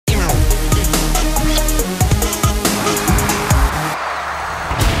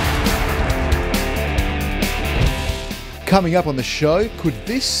Coming up on the show, could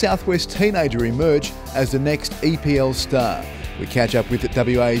this Southwest teenager emerge as the next EPL star? We catch up with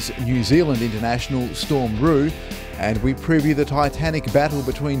WA's New Zealand international Storm Roux, and we preview the titanic battle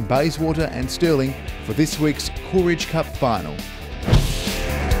between Bayswater and Stirling for this week's Coolridge Cup final.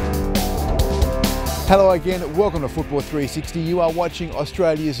 Hello again, welcome to Football 360. You are watching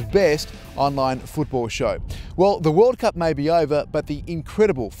Australia's best online football show. Well, the World Cup may be over, but the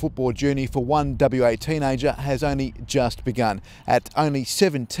incredible football journey for one WA teenager has only just begun. At only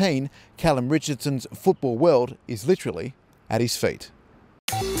 17, Callum Richardson's football world is literally at his feet.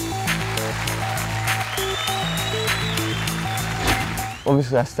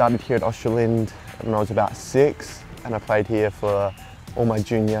 Obviously I started here at Australind when I was about 6, and I played here for all my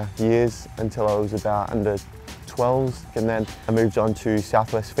junior years until I was about under 12s, and then I moved on to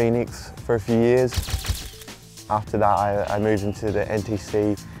Southwest Phoenix for a few years. After that I moved into the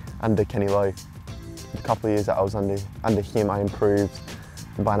NTC under Kenny Lowe. A couple of years that I was under him, I improved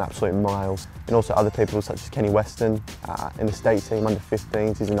by an absolute mile. And also other people such as Kenny Weston in the state team under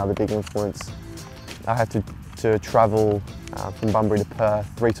 15s, he's another big influence. I had to travel from Bunbury to Perth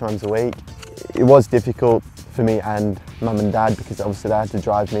 3 times a week. It was difficult for me and mum and dad because obviously they had to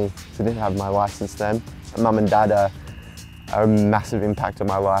drive me, so I didn't have my licence then. And mum and dad are a massive impact on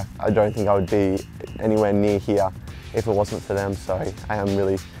my life. I don't think I would be anywhere near here if it wasn't for them, so I am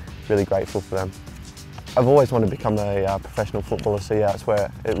really, really grateful for them. I've always wanted to become a professional footballer, so yeah, that's where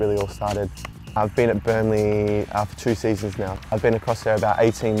it really all started. I've been at Burnley for 2 seasons now. I've been across there about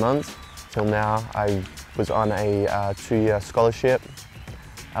 18 months. Till now, I was on a 2-year scholarship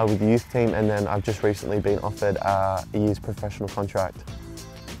with the youth team, and then I've just recently been offered a year's professional contract.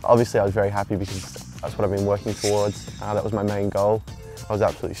 Obviously I was very happy because that's what I've been working towards. That was my main goal. I was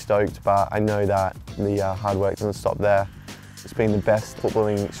absolutely stoked, but I know that the hard work doesn't stop there. It's been the best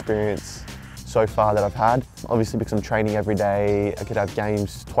footballing experience so far that I've had. Obviously because I'm training every day, I could have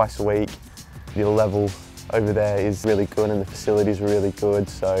games twice a week. The level over there is really good and the facilities are really good,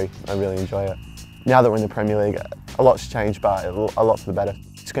 so I really enjoy it. Now that we're in the Premier League, a lot's changed, but a lot for the better.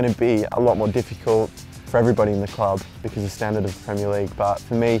 It's going to be a lot more difficult for everybody in the club because of the standard of the Premier League, but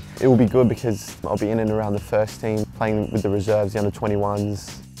for me it will be good because I'll be in and around the first team, playing with the reserves, the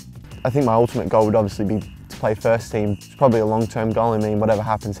under-21s. I think my ultimate goal would obviously be to play first team. It's probably a long-term goal. I mean, whatever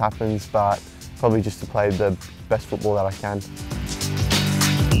happens, happens, but probably just to play the best football that I can.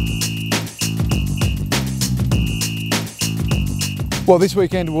 Well, this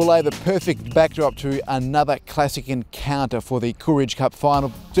weekend will lay the perfect backdrop to another classic encounter for the Coolridge Cup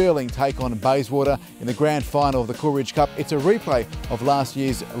final. Stirling take on Bayswater in the grand final of the Coolridge Cup. It's a replay of last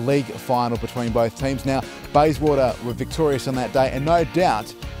year's league final between both teams. Now, Bayswater were victorious on that day, and no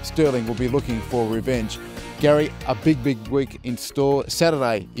doubt Stirling will be looking for revenge. Gary, a big week in store.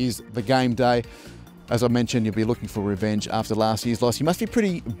 Saturday is the game day. As I mentioned, you'll be looking for revenge after last year's loss. You must be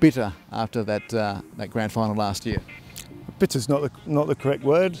pretty bitter after that grand final last year. Bitter's not the correct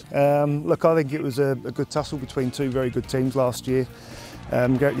word. Look, I think it was a good tussle between 2 very good teams last year.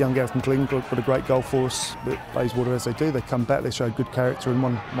 Young Gareth McLean got a great goal for us, but Bayswater, as they do, they come back, they showed good character and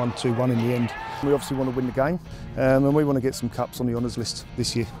won 2-1 in the end. We obviously want to win the game, and we want to get some cups on the honours list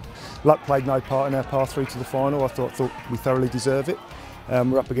this year. Luck played no part in our path through to the final. I thought we thoroughly deserve it.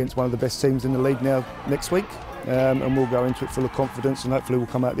 We're up against one of the best teams in the league now next week, and we'll go into it full of confidence, and hopefully we'll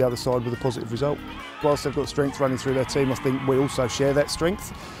come out the other side with a positive result. Whilst they've got strength running through their team, I think we also share that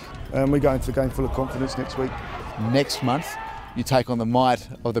strength. We go into the game full of confidence next week. Next month, you take on the might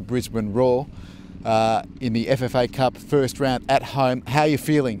of the Brisbane Roux in the FFA Cup first round at home. How are you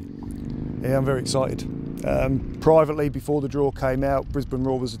feeling? Yeah, I'm very excited. Privately, before the draw came out, Brisbane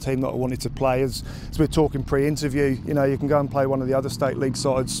Roux was a team that I wanted to play. As we're talking pre-interview, you know, you can go and play one of the other state league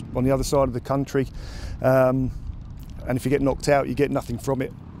sides on the other side of the country, and if you get knocked out, you get nothing from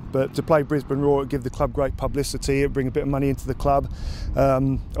it. But to play Brisbane Roux, it'd give the club great publicity, it'd bring a bit of money into the club.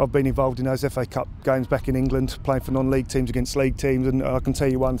 I've been involved in those FA Cup games back in England, playing for non-league teams against league teams, and I can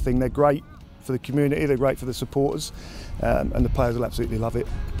tell you one thing, they're great for the community, they're great for the supporters, and the players will absolutely love it.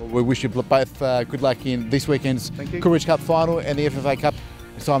 Well, we wish you both good luck in this weekend's Coolridge Cup final and the FFA Cup.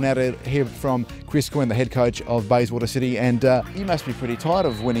 It's time now to hear from Chris Quinn, the head coach of Bayswater City, and you must be pretty tired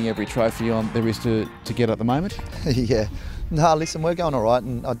of winning every trophy there is to get at the moment. Yeah. No, listen, we're going all right,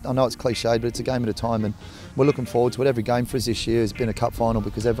 and I know it's cliched, but it's a game at a time, and we're looking forward to it. Every game for us this year has been a cup final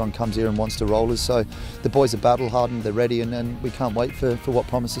because everyone comes here and wants to roll us. So the boys are battle hardened, they're ready, and we can't wait for what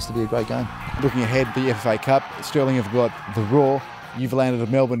promises to be a great game. Looking ahead, the FFA Cup, Stirling have got the Roux you've landed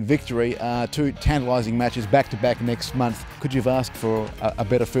a Melbourne victory, 2 tantalising matches back-to-back next month. Could you have asked for a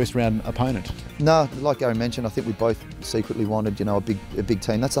better first-round opponent? No, like Gary mentioned, I think we both secretly wanted, you know, a big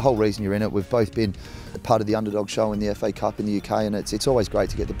team. That's the whole reason you're in it. We've both been part of the underdog show in the FA Cup in the UK, and it's always great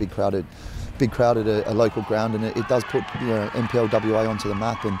to get the big crowd at a local ground, and it does put, you know, NPL WA onto the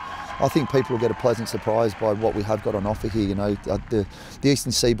map. And I think people will get a pleasant surprise by what we have got on offer here. You know, the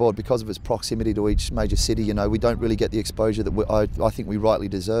Eastern Seaboard, because of its proximity to each major city, you know, we don't really get the exposure that I think we rightly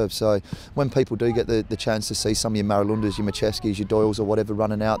deserve. So when people do get the chance to see some of your Marilundas, your Macheskis, your Doyles or whatever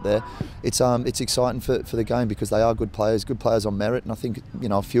running out there, it's exciting for the game, because they are good players on merit, and I think, you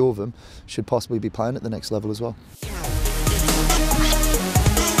know, a few of them should possibly be playing at the next level as well.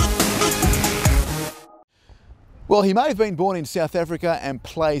 Well, he may have been born in South Africa and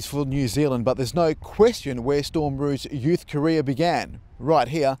plays for New Zealand, but there's no question where Storm Roux' youth career began, right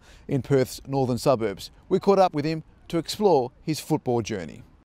here in Perth's northern suburbs. We caught up with him to explore his football journey.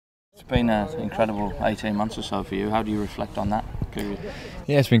 It's been an incredible 18 months or so for you. How do you reflect on that period?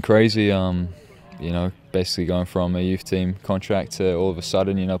 Yeah, it's been crazy. You know, basically going from a youth team contract to all of a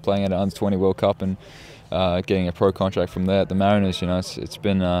sudden, you know, playing at an under-20 World Cup and getting a pro contract from there at the Mariners. You know, it's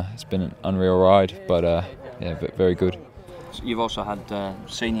been an unreal ride, but yeah, very good. So you've also had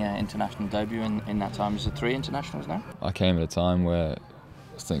senior international debut in that time. Is it 3 internationals now? I came at a time where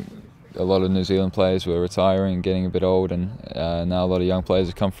I think a lot of New Zealand players were retiring, getting a bit old, and now a lot of young players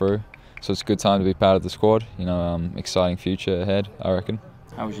have come through. So it's a good time to be part of the squad. You know, exciting future ahead, I reckon.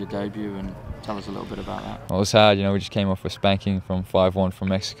 How was your debut, and tell us a little bit about that? Well, it was hard. You know, we just came off a spanking from 5-1 from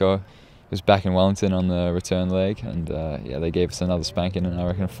Mexico. It was back in Wellington on the return leg, and yeah, they gave us another spanking, and I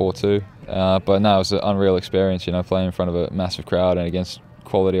reckon 4-2. But no, it was an unreal experience, you know, playing in front of a massive crowd and against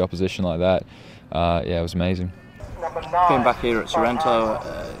quality opposition like that. Yeah, it was amazing. Being back here at Sorrento,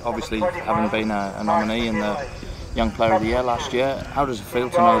 obviously having been a nominee in the Young Player of the Year last year, how does it feel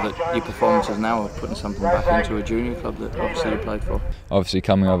to know that your performances now are putting something back into a junior club that obviously you played for? Obviously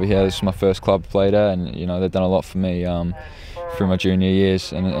coming over here, this is my first club I played at, and you know, they've done a lot for me through my junior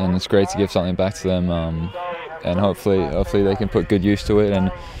years, and it's great to give something back to them, and hopefully they can put good use to it, and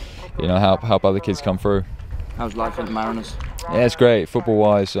you know, help other kids come through. How's life at the Mariners? Yeah, it's great. Football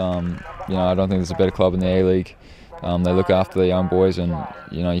wise, you know, I don't think there's a better club in the A-League. They look after the young boys, and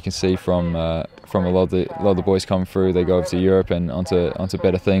you know, you can see from a lot of the boys coming through, they go over to Europe and onto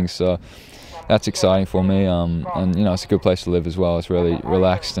better things. So that's exciting for me, and you know, it's a good place to live as well. It's really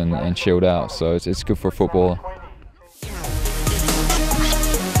relaxed and chilled out, so it's good for a footballer.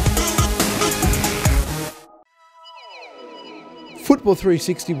 Football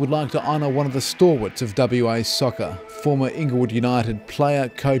 360 would like to honour one of the stalwarts of WA soccer. Former Inglewood United player,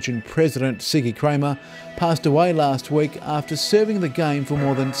 coach and president Siggy Kramer passed away last week after serving the game for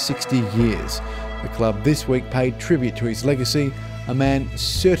more than 60 years. The club this week paid tribute to his legacy, a man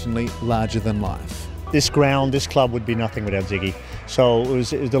certainly larger than life. This ground, this club would be nothing without Ziggy. So it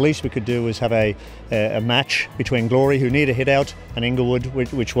was the least we could do was have a match between Glory, who need a hit out, and Inglewood,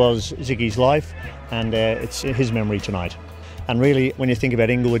 which was Ziggy's life, and it's his memory tonight. And really, when you think about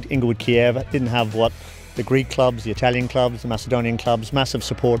Inglewood Kiev didn't have what the Greek clubs, the Italian clubs, the Macedonian clubs, massive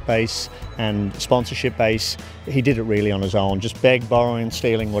support base and sponsorship base. He did it really on his own, just begging, borrowing,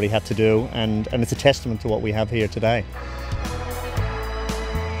 stealing what he had to do, and it's a testament to what we have here today.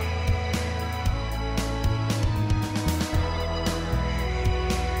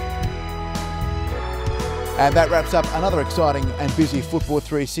 And that wraps up another exciting and busy Football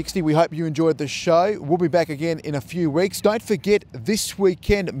 360. We hope you enjoyed the show. We'll be back again in a few weeks. Don't forget, this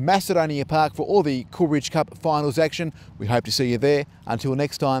weekend, Macedonia Park for all the Coolridge Cup finals action. We hope to see you there. Until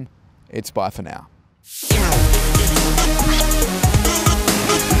next time, it's bye for now.